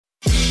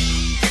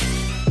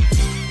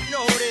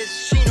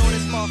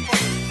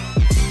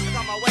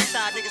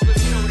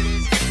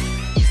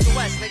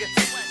nigga.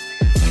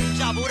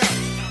 Job, what up?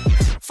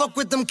 Fuck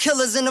with them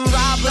killers and them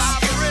robbers.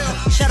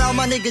 Shout out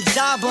my nigga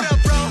Jabba.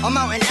 I'm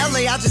out in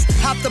LA, I just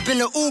hopped up in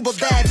the Uber.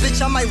 Bad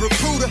bitch, I might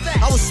recruit her.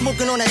 I was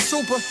smoking on that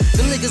super.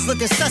 Them niggas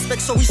looking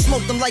suspect, so we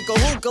smoked them like a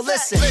hookah.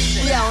 Listen,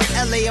 we out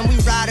in LA and we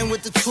riding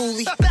with the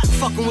Thule.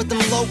 Fucking with them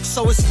lokes,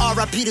 so it's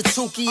R.I.P. to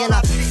Tukey. And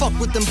I fuck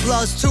with them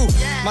bloods too.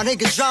 My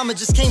nigga Drama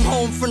just came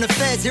home from the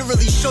feds. It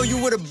really show you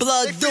what a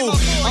blood do.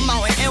 I'm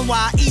out in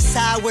NY, East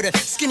Side, where the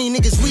skinny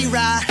niggas we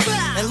ride.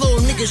 And little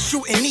niggas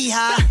shooting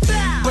knee-high.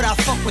 But I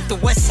fuck with the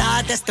West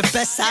Side, that's the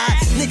best side.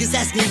 Niggas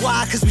ask me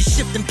why, cause we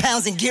shift them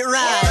pounds and get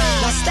right.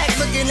 Now Stack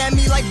looking at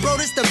me like, bro,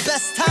 this the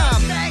best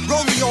time.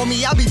 Rollie on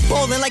me, I be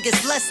ballin' like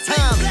it's less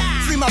time.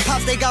 Free my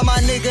pops, they got my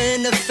nigga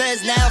in the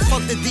feds now.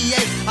 Fuck the DA,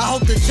 I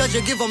hope the judge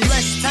will give him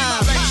less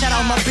time. Shout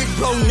out my big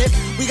bro Nip,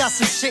 we got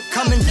some shit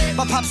coming.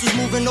 My pops was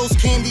moving those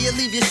candy, you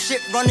leave your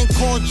shit running.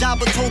 Called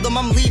Jabba, told him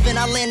I'm leaving,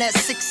 I land at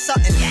 6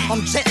 something.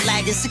 I'm jet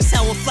lagging,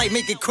 6-hour flight,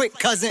 make it quick,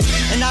 cousin.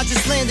 And I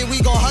just landed,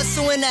 we gon'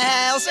 hustle in the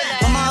house.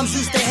 My moms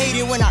used to hate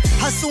it when I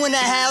hustle in the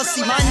house.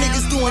 See my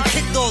niggas doing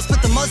kick doors,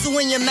 put the muzzle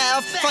in your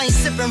mouth. If I ain't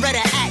sippin' red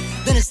act,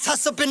 then it's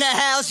tuss up in the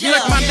house. Yeah.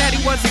 Look, my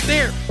daddy wasn't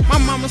there. My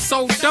mama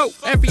so dope.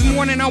 Every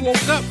morning I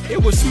woke up,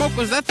 it was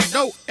smokers at the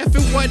dope. If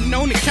it wasn't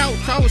on the couch,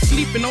 I was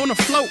sleeping on the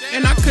float.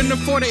 And I couldn't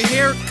afford a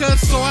haircut,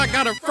 so I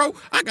got a fro.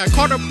 I got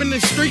caught up in the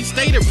streets,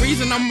 they the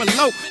reason I'm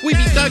low. We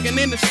be thuggin'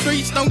 in the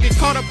streets, don't get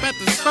caught up at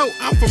the stove.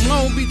 I'm from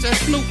Long Beach, at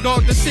Snoop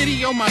Dogg, the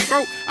city on my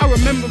throat. I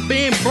remember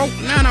being broke,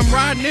 now I'm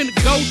riding in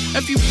the ghost.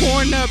 If you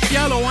pouring up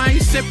yellow, I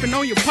ain't sipping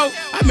on your poke.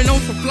 I've been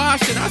on some fly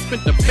shit, I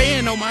spent the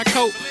band on my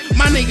coat.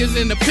 My niggas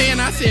in the pen,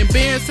 I send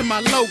bands to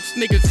my lokes.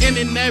 Niggas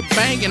in that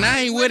bangin', I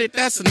ain't with it,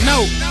 that's a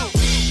no.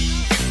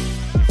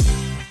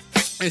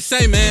 Hey,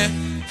 say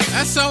man,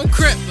 that's so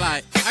crip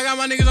like. I got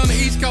my niggas on the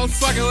East Coast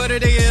fucking with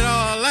it, they get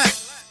all that.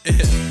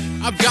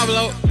 I'm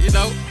Jabba, you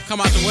know,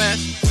 come out the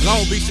West.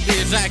 Long Beach to be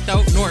exact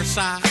though, North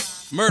Side,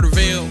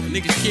 Murderville.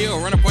 Niggas kill,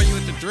 run up on you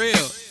with the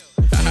drill.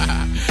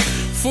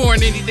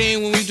 Foreign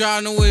anything when we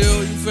driving the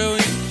wheel, you feel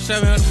me?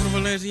 700 for the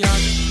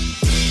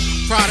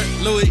Balenciaga. Prada,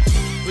 Louis,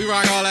 we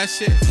rock all that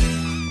shit.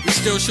 We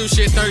still shoot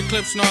shit, 30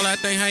 clips and all that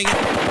thing hanging.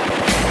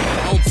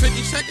 On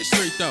 52nd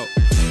Street though.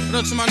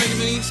 What up to my niggas in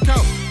the East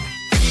Coast?